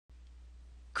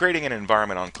Creating an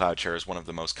environment on CloudShare is one of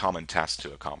the most common tasks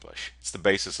to accomplish. It's the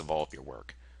basis of all of your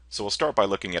work. So we'll start by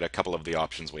looking at a couple of the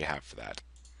options we have for that.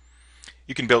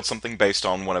 You can build something based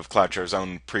on one of CloudShare's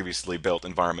own previously built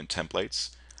environment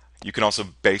templates. You can also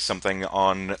base something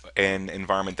on an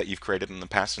environment that you've created in the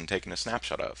past and taken a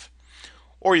snapshot of.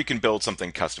 Or you can build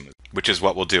something custom, which is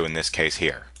what we'll do in this case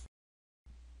here.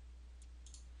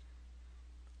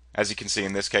 As you can see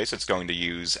in this case, it's going to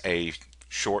use a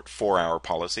short 4-hour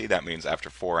policy. That means after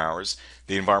 4 hours,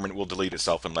 the environment will delete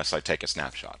itself unless I take a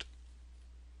snapshot.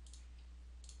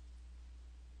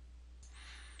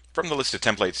 From the list of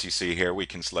templates you see here, we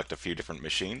can select a few different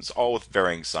machines, all with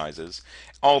varying sizes,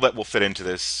 all that will fit into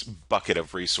this bucket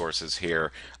of resources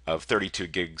here of 32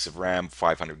 gigs of RAM,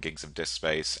 500 gigs of disk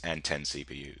space, and 10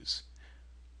 CPUs.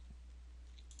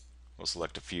 We'll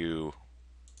select a few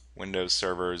Windows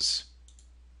servers,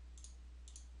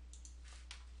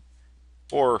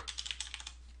 or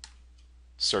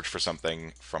search for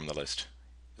something from the list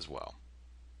as well.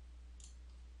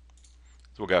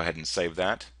 So we'll go ahead and save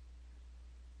that.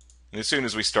 And as soon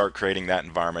as we start creating that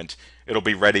environment, it'll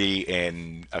be ready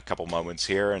in a couple moments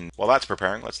here. And while that's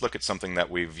preparing, let's look at something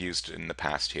that we've used in the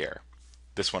past here.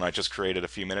 This one I just created a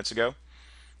few minutes ago,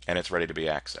 and it's ready to be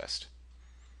accessed.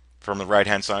 From the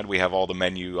right-hand side, we have all the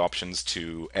menu options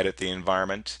to edit the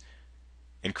environment,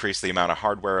 increase the amount of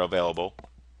hardware available,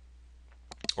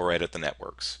 or edit the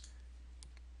networks.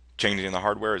 Changing the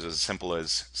hardware is as simple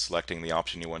as selecting the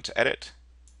option you want to edit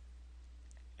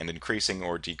and increasing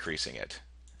or decreasing it.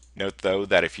 Note though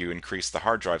that if you increase the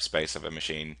hard drive space of a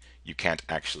machine, you can't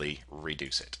actually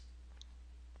reduce it.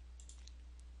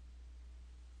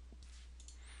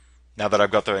 Now that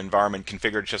I've got the environment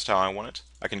configured just how I want it,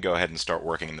 I can go ahead and start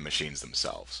working in the machines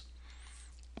themselves.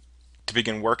 To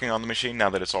begin working on the machine, now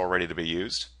that it's all ready to be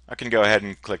used, I can go ahead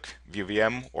and click View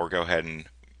VM or go ahead and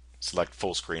select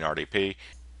Full Screen RDP,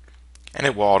 and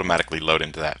it will automatically load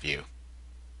into that view.